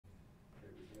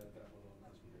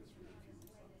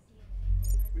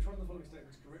Which one of the following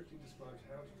statements correctly describes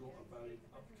how to draw a valid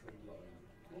uptrend line?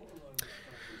 Draw a line that touches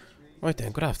three. Right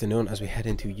then, good afternoon as we head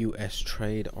into US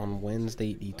trade on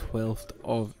Wednesday, the 12th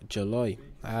of July.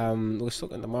 We're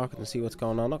stuck in the market and see what's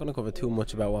going on. I'm not going to cover too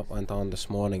much about what went on this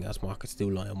morning, as markets do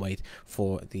lie in wait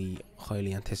for the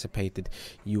highly anticipated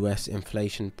US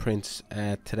inflation prints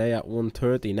today at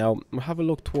 1:30. Now, we'll have a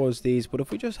look towards these, but if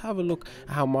we just have a look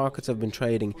at how markets have been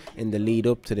trading in the lead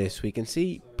up to this, we can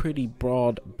see pretty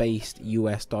broad-based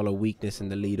US dollar weakness in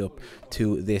the lead up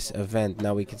to this event.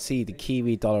 Now we can see the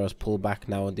Kiwi dollar has pulled back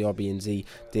now, and the RBNZ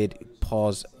did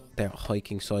pause their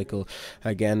hiking cycle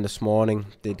again this morning.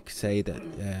 Did say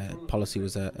that policy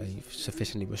was a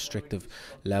sufficiently restrictive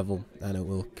level, and it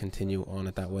will continue on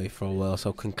it that way for a while.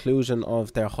 So conclusion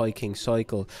of their hiking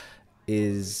cycle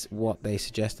is what they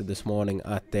suggested this morning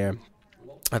at their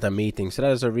meeting. So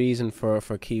that is a reason for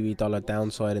Kiwi dollar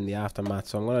downside in the aftermath.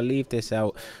 So I'm going to leave this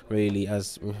out really,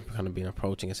 as we've kind of been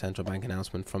approaching a central bank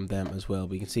announcement from them as well.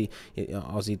 We can see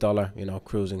Aussie dollar,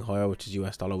 cruising higher, which is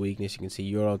US dollar weakness. You can see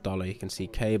Euro dollar, you can see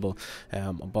cable,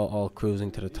 about all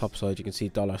cruising to the top side. You can see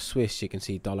dollar Swiss, you can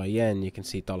see dollar yen, you can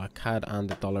see dollar CAD and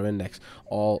the dollar index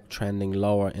all trending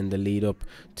lower in the lead up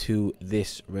to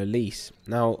this release.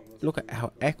 Now look at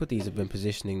how equities have been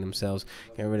positioning themselves.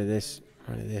 Get rid of this,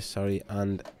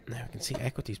 and now you can see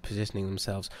equities positioning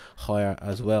themselves higher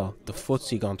as well. The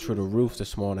FTSE gone through the roof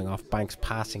this morning off banks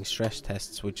passing stress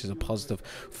tests, which is a positive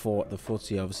for the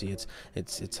FTSE. Obviously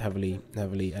it's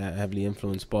heavily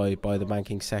influenced by the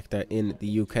banking sector in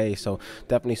the UK, so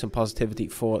definitely some positivity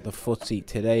for the FTSE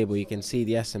today. But you can see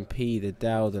the S&P, the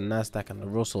Dow, the Nasdaq and the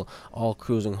Russell all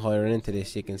cruising higher into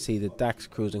this. You can see the DAX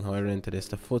cruising higher into this.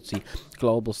 The FTSE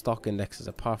global stock indexes,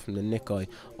 apart from the Nikkei,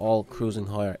 all cruising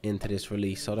higher into this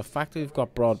release. So the fact that we've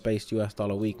got broad-based US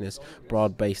dollar weakness,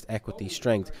 broad-based equity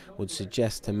strength, would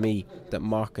suggest to me that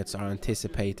markets are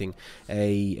anticipating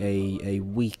a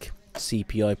weak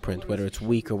CPI print. Whether it's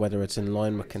weak or whether it's in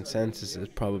line with consensus is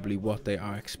probably what they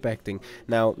are expecting.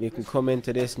 Now you can come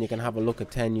into this and you can have a look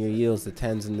at 10-year yields. The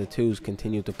 10s and the 2s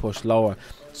continue to push lower,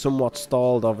 somewhat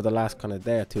stalled over the last kind of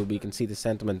day or two, but you can see the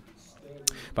sentiment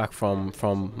back from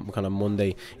kind of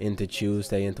Monday into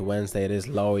Tuesday into Wednesday, it is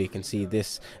lower. You can see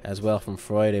this as well from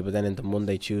Friday, but then into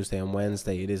Monday, Tuesday and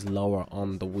Wednesday, it is lower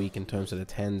on the week in terms of the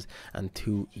 10s and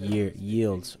 2-year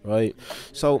yields, right?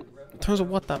 So in terms of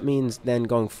what that means then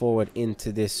going forward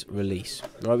into this release,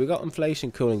 right, we got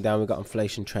inflation cooling down, we got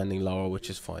inflation trending lower, which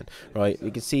is fine, right? We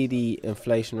can see the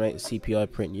inflation rate, CPI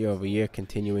print year over year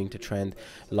continuing to trend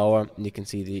lower, and you can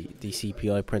see the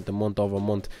CPI print the month over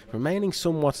month remaining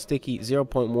somewhat sticky.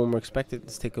 0.1, we're expected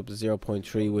to stick up to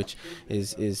 0.3, which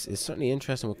is certainly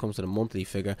interesting when it comes to the monthly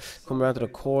figure. Coming around to the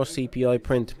core CPI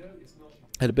print,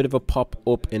 had a bit of a pop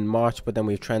up in March, but then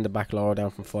we've trended back lower down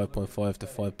from 5.5 to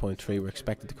 5.3. We're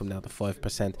expected to come down to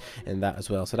 5% in that as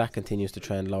well. So that continues to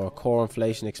trend lower. Core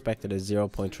inflation expected at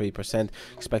 0.3%.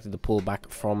 Expected to pull back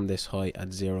from this high at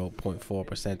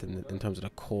 0.4% in terms of the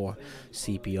core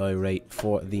CPI rate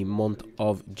for the month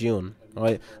of June.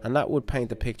 Right, and that would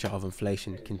paint a picture of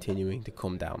inflation continuing to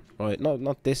come down. Right,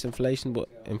 not disinflation, but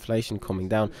inflation coming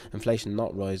down. Inflation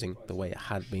not rising the way it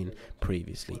had been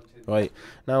previously. Right,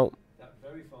 now,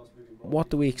 what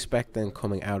do we expect then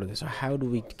coming out of this, or how do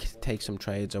we take some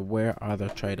trades, or where are there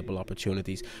tradable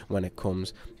opportunities when it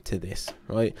comes to this?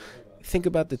 Right, think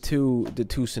about the two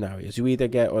scenarios. You either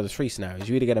get, or the three scenarios,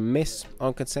 you either get a miss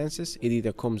on consensus, it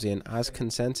either comes in as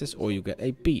consensus, or you get a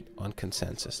beat on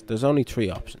consensus. There's only three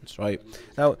options, right?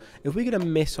 Now if we get a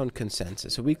miss on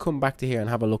consensus, so we come back to here and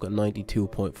have a look at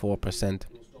 92.4%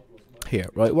 here,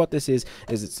 right? What this is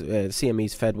it's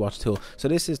CME's Fed Watch tool. So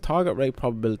this is target rate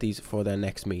probabilities for their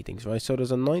next meetings, right? So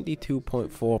there's a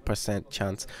 92.4%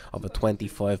 chance of a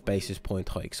 25 basis point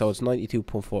hike. So it's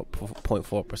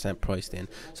 92.4% priced in.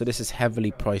 So this is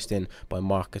heavily priced in by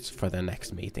markets for their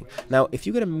next meeting. Now if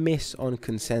you get a miss on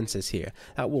consensus here,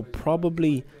 that will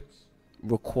probably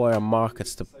require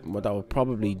markets to, that will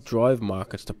probably drive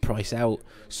markets to price out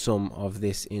some of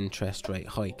this interest rate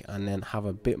hike, and then have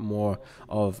a bit more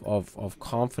of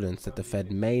confidence that the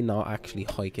Fed may not actually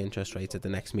hike interest rates at the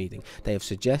next meeting. They have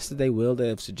suggested they will. They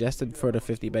have suggested further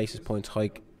 50 basis point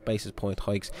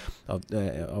hikes of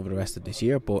over the rest of this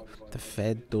year, but the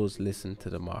Fed does listen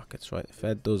to the markets, right? The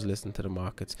Fed does listen to the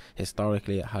markets.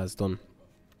 Historically it has done.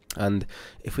 And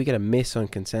if we get a miss on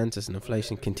consensus and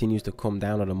inflation continues to come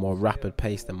down at a more rapid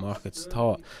pace than markets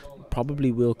thought,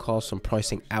 probably will cause some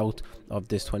pricing out of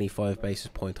this 25 basis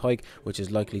point hike, which is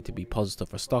likely to be positive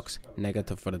for stocks,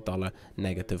 negative for the dollar,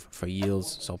 negative for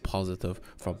yields, so positive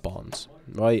for bonds.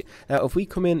 Right, now if we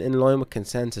come in line with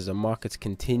consensus and markets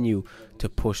continue to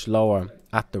push lower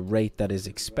at the rate that is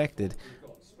expected,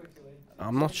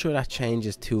 I'm not sure that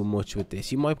changes too much with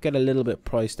this. You might get a little bit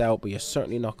priced out, but you're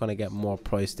certainly not going to get more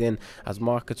priced in, as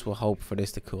markets will hope for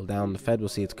this to cool down. The Fed will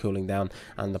see it's cooling down,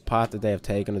 and the path that they have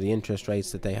taken, or the interest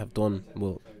rates that they have done,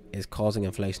 is causing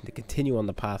inflation to continue on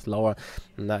the path lower,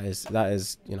 and that is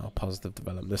a positive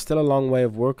development. There's still a long way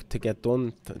of work to get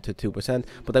done to 2%,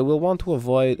 but they will want to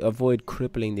avoid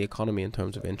crippling the economy in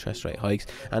terms of interest rate hikes.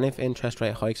 And if interest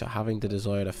rate hikes are having the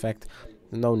desired effect,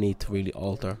 no need to really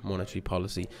alter monetary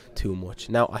policy too much.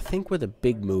 Now, I think where the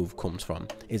big move comes from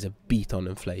is a beat on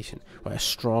inflation, right? A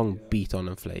strong beat on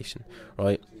inflation,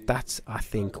 right? That's, I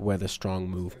think, where the strong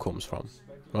move comes from,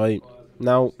 right?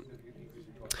 Now,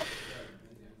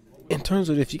 in terms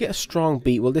of if you get a strong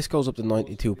beat, well, this goes up to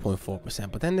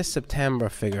 92.4%, but then this September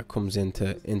figure comes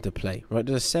into play, right?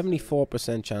 There's a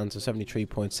 74% chance, or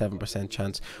 73.7%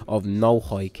 chance of no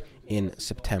hike in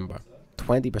September,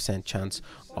 20% chance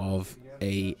of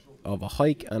a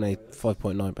hike, and a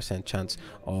 5.9% chance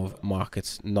of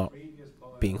markets not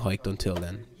being hiked until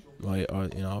then, right? Or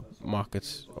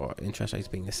markets or interest rates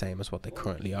being the same as what they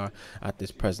currently are at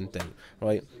this present day,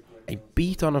 right? A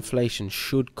beat on inflation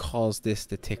should cause this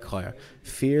to tick higher.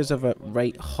 Fears of a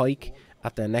rate hike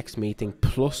at their next meeting,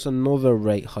 plus another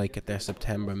rate hike at their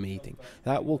September meeting,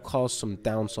 that will cause some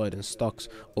downside in stocks,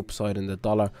 upside in the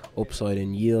dollar, upside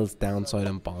in yields, downside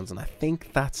in bonds, and I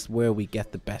think that's where we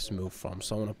get the best move from.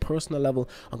 So on a personal level,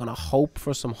 I'm going to hope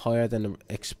for some higher than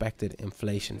expected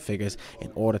inflation figures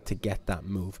in order to get that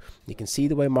move. You can see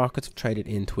the way markets have traded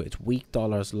into it. It's weak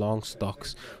dollars, long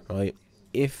stocks, right?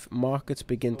 If markets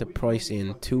begin to price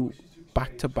in 2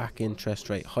 back-to-back interest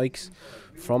rate hikes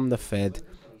from the Fed,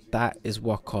 that is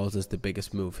what causes the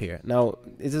biggest move here. Now,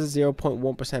 is this a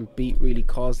 0.1% beat really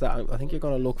cause that? I think you're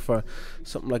going to look for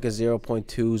something like a 0.2,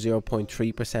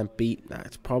 0.3% beat.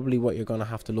 That's probably what you're going to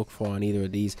have to look for on either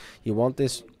of these. You want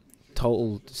this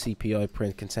total CPI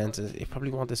print consensus, you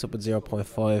probably want this up at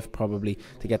 0.5 probably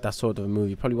to get that sort of a move.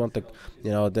 You probably want the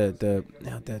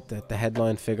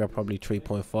headline figure probably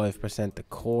 3.5%, the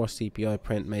core CPI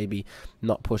print maybe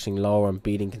not pushing lower and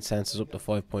beating consensus up to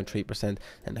 5.3%,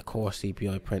 and the core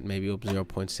CPI print maybe up 0.6%,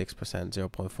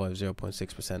 0.5,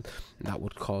 0.6%, and that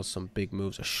would cause some big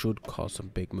moves, or should cause some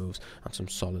big moves, and some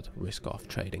solid risk off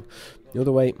trading. The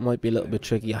other way might be a little bit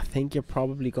tricky. I think you're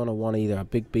probably going to want either a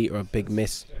big beat or a big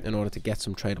miss in order to get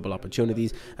some tradable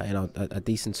opportunities. A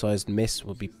decent sized miss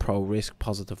would be pro risk,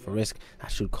 positive for risk. That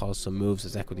should cause some moves,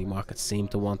 as equity markets seem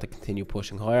to want to continue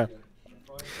pushing higher.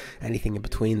 Anything in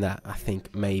between that, I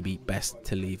think, may be best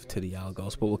to leave to the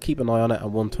algos, but we'll keep an eye on it. At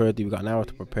 1:30, we've got an hour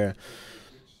to prepare.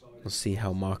 We'll see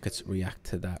how markets react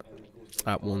to that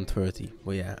at 1:30.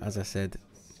 Well, yeah, as I said,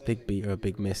 big beat or a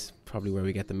big miss, probably where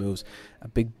we get the moves. A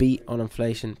big beat on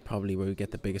inflation, probably where we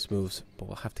get the biggest moves, but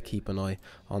we'll have to keep an eye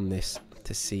on this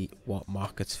to see what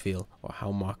markets feel, or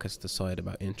how markets decide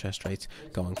about interest rates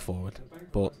going forward.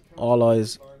 But all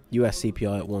eyes, US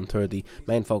CPI at 1:30,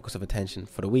 main focus of attention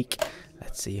for the week.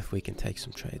 Let's see if we can take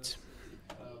some trades.